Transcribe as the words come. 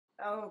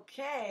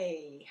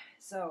Okay,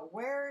 so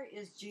where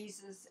is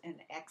Jesus in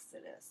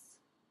Exodus?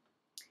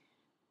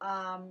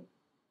 Um,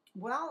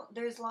 well,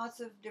 there's lots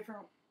of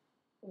different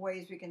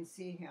ways we can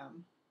see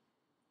him.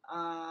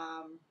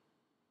 Um,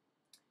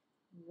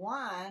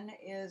 One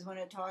is when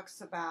it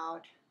talks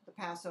about the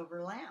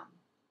Passover lamb,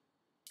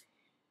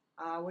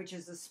 which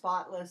is a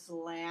spotless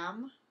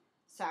lamb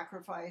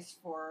sacrificed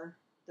for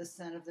the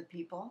sin of the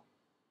people.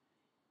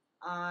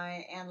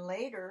 And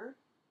later,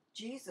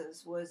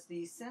 Jesus was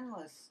the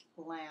sinless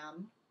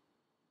lamb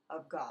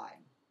of God.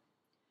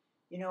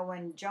 You know,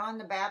 when John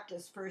the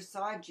Baptist first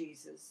saw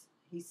Jesus,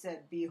 he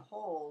said,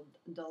 "Behold,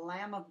 the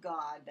Lamb of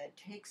God that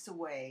takes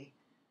away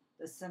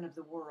the sin of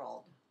the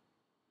world."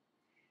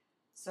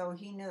 So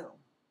he knew.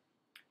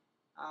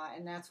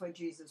 And that's what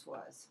Jesus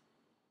was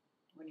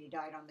when he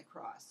died on the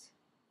cross.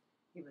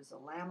 He was the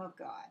Lamb of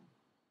God.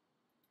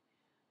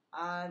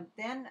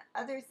 Then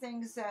other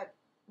things that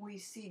we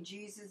see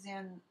Jesus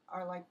in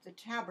are like the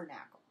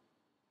tabernacle,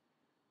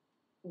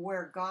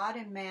 where God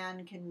and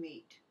man can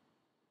meet.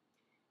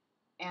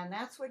 And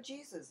that's what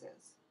Jesus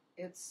is.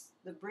 It's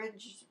the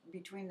bridge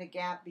between the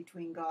gap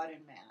between God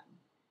and man.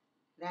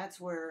 That's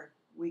where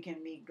we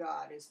can meet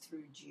God, is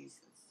through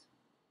Jesus.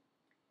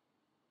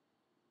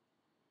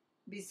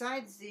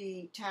 Besides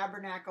the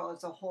tabernacle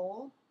as a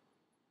whole,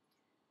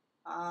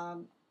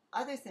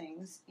 other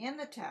things in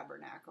the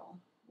tabernacle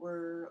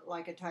were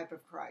like a type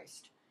of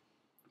Christ,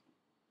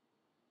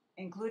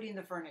 including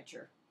the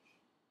furniture.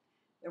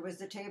 There was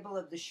the table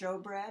of the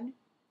showbread,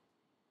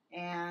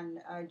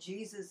 and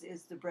Jesus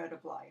is the bread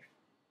of life.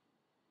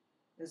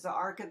 There's the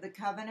Ark of the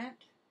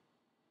Covenant.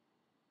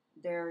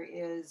 There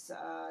is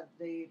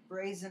the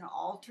brazen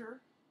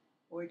altar,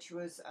 which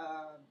was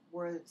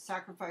where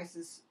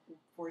sacrifices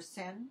for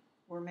sin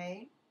were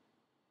made.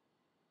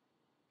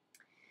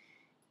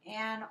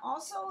 And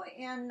also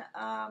in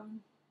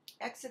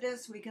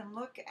Exodus, we can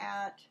look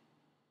at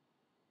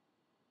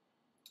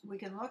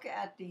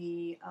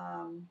the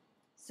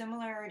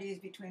similarities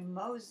between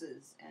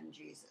Moses and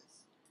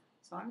Jesus.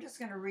 So I'm just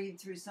going to read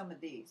through some of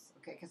these,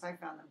 okay, because I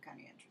found them kind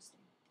of interesting.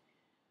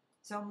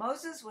 So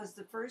Moses was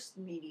the first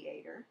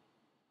mediator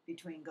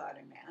between God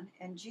and man,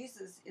 and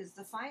Jesus is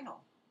the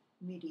final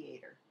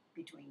mediator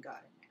between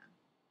God and man.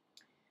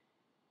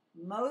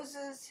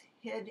 Moses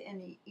hid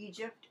in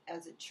Egypt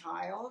as a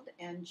child,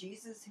 and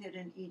Jesus hid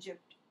in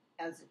Egypt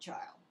as a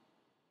child,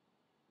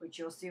 which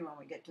you'll see when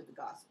we get to the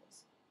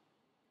Gospels.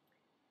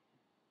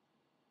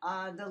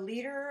 The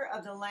leader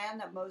of the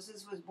land that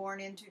Moses was born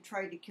into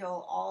tried to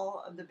kill all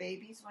of the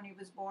babies when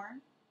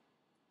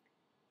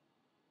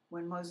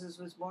Moses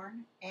was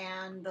born,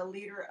 and the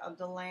leader of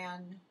the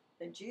land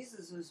that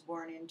Jesus was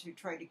born into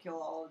tried to kill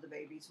all of the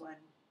babies when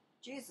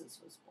Jesus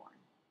was born.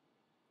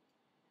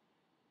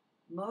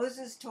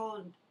 Moses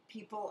told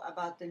people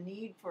about the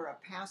need for a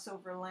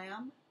Passover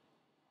lamb,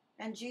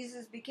 and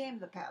Jesus became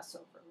the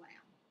Passover lamb.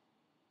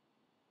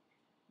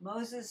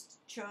 Moses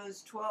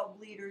chose 12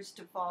 leaders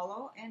to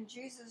follow, and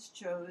Jesus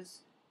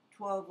chose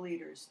 12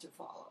 leaders to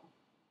follow.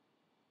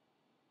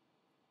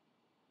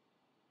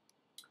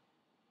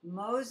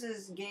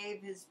 Moses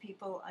gave his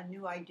people a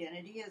new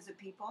identity as a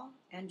people,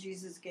 and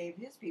Jesus gave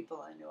his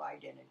people a new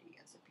identity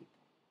as a people.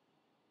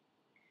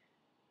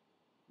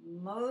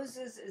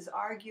 Moses is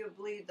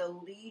arguably the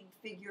lead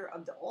figure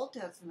of the Old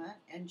Testament,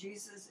 and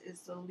Jesus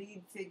is the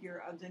lead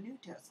figure of the New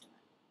Testament.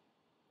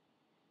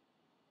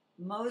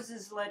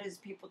 Moses led his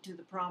people to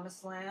the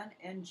Promised Land,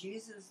 and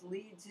Jesus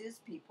leads his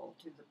people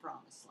to the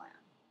Promised Land.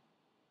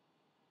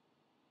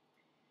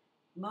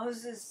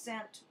 Moses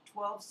sent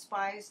 12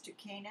 spies to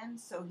Canaan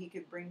so he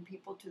could bring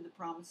people to the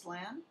Promised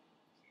Land,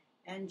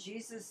 and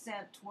Jesus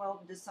sent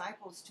 12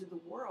 disciples to the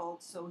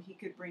world so he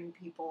could bring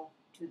people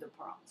to the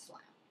Promised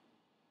Land.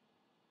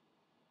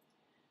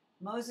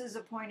 Moses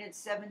appointed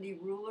 70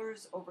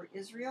 rulers over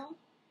Israel,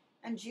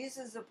 and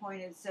Jesus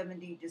appointed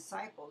 70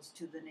 disciples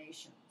to the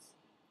nations.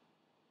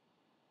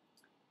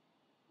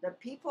 The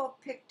people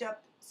picked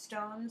up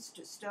stones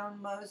to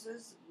stone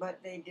Moses, but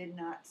they did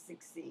not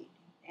succeed.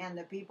 And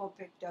the people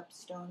picked up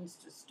stones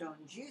to stone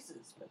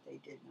Jesus, but they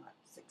did not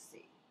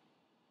succeed.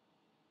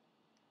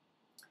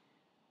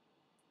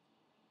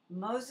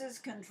 Moses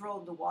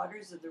controlled the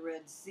waters of the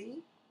Red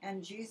Sea,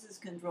 and Jesus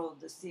controlled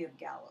the Sea of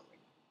Galilee.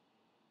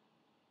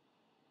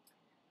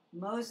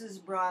 Moses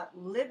brought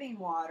living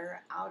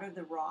water out of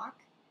the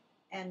rock,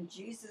 and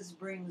Jesus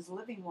brings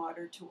living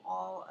water to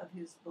all of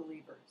his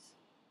believers.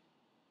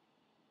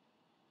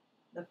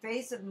 The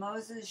face of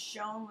Moses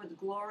shone with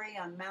glory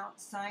on Mount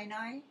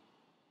Sinai.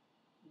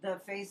 The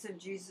face of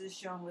Jesus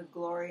shone with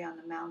glory on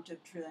the Mount of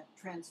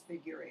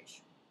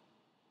Transfiguration.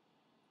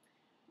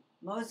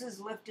 Moses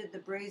lifted the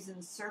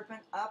brazen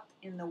serpent up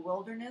in the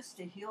wilderness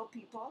to heal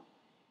people,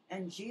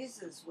 and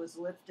Jesus was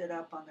lifted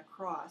up on the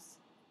cross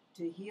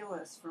to heal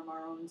us from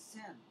our own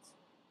sins.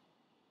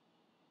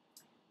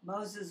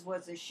 Moses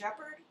was a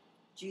shepherd.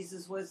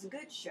 Jesus was a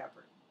good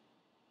shepherd.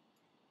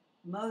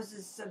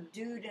 Moses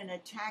subdued an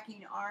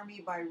attacking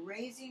army by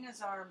raising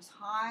his arms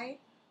high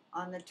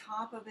on the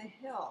top of a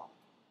hill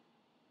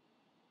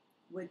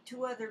with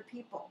two other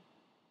people.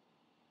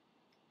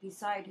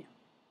 beside him.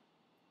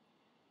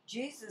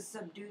 Jesus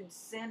subdued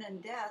sin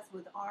and death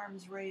with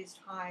arms raised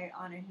high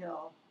on a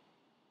hill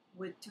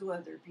with two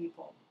other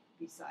people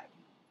beside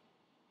him.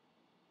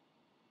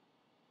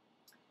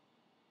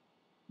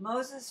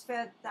 Moses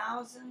fed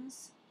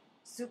thousands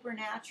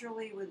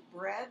supernaturally with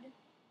bread.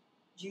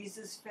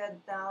 Jesus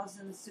fed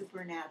thousands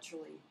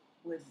supernaturally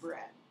with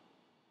bread.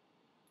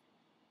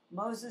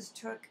 Moses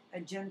took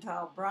a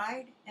Gentile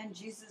bride, and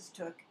Jesus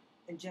took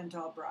a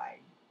Gentile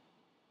bride,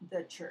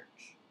 the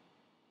church.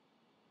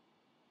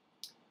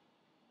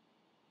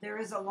 There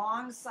is a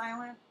long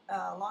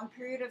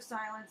period of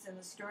silence in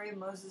the story of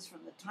Moses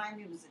from the time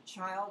he was a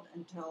child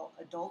until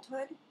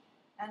adulthood,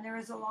 and there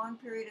is a long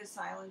period of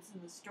silence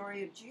in the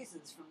story of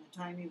Jesus from the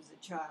time he was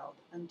a child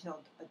until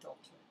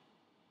adulthood.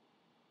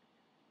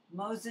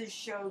 Moses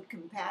showed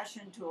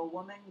compassion to a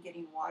woman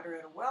getting water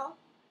at a well,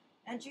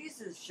 and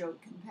Jesus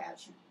showed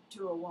compassion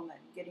to a woman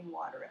getting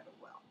water at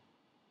a well.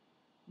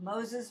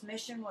 Moses'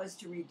 mission was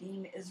to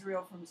redeem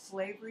Israel from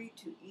slavery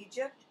to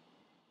Egypt,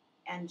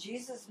 and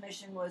Jesus'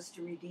 mission was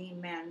to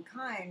redeem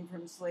mankind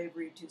from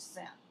slavery to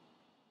sin.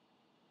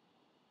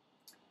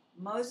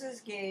 Moses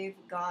gave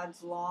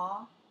God's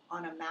law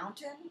on a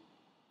mountain,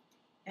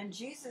 and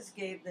Jesus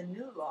gave the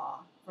new law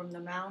from the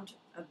Mount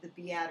of the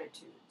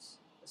Beatitudes,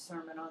 the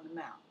Sermon on the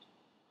Mount.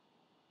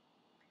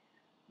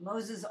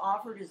 Moses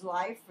offered his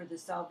life for the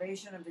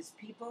salvation of his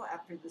people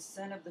after the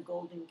sin of the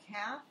golden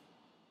calf,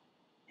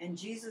 and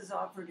Jesus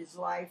offered his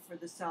life for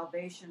the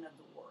salvation of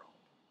the world.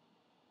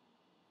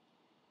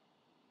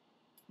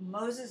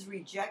 Moses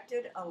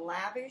rejected a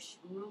lavish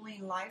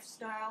ruling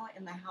lifestyle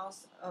in the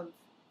house of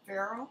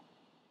Pharaoh.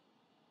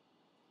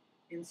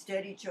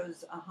 Instead, he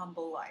chose a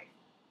humble life.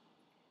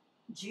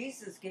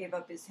 Jesus gave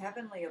up his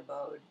heavenly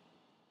abode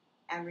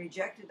and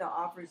rejected the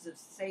offers of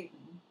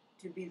Satan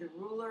to be the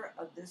ruler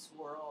of this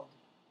world,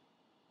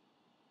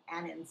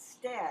 and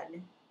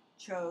instead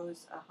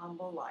chose a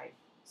humble life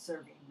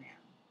serving man.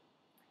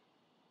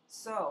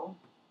 So,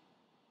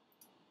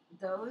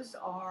 those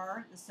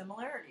are the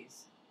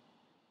similarities.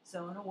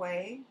 So in a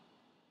way,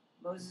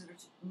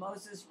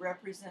 Moses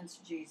represents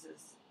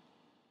Jesus.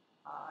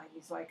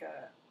 He's like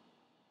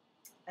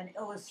an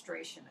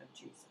illustration of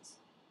Jesus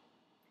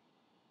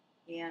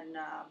in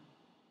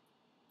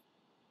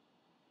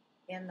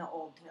the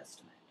Old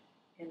Testament,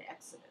 in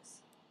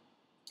Exodus.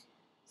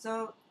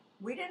 So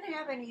we didn't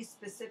have any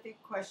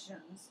specific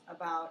questions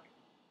about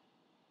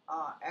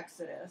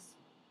Exodus,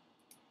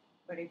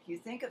 but if you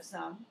think of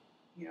some,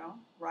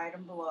 write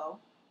them below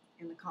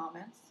in the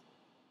comments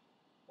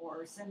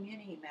or send me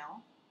an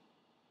email,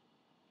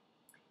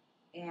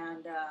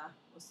 and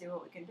we'll see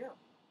what we can do.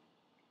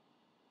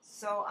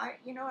 So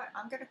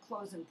I'm going to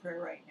close in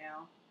prayer right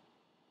now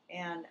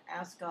and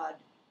ask God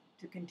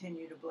to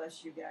continue to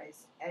bless you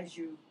guys as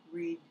you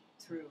read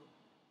through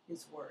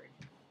His Word.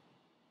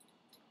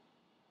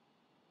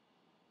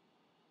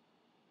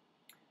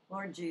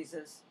 Lord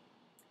Jesus,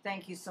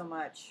 thank you so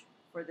much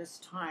for this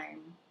time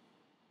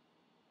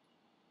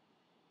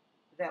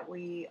that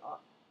we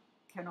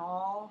can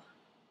all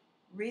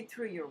read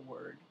through your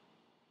Word,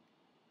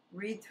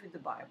 read through the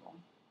Bible,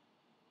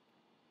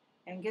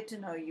 and get to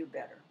know you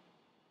better.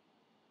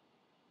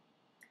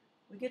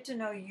 We get to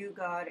know you,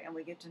 God, and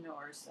we get to know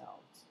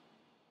ourselves.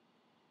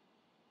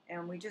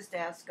 And we just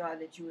ask,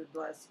 God, that you would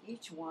bless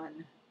each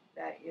one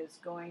that is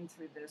going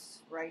through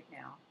this right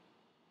now.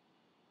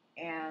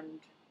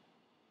 And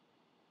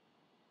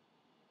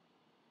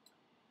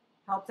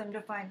help them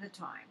to find the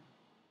time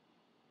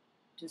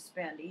to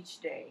spend each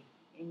day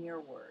in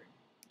your Word.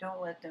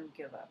 Don't let them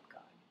give up,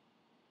 God.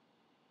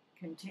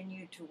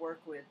 Continue to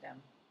work with them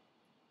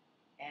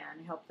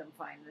and help them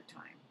find the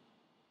time.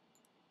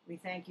 We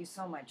thank you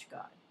so much,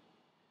 God,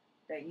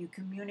 that you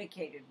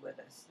communicated with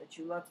us, that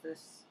you left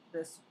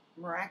this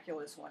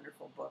miraculous,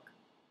 wonderful book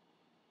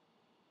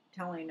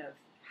telling of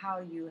how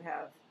you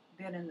have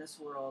been in this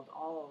world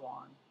all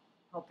along,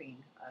 helping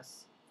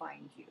us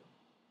find you.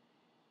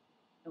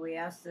 And we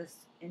ask this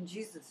in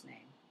Jesus'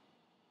 name.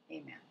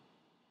 Amen.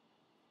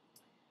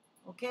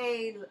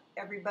 Okay,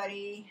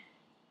 everybody,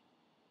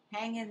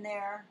 hang in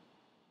there.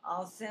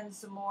 I'll send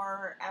some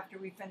more after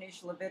we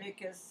finish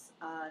Leviticus,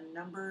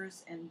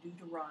 Numbers, and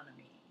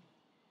Deuteronomy.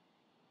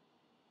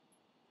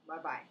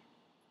 Bye-bye.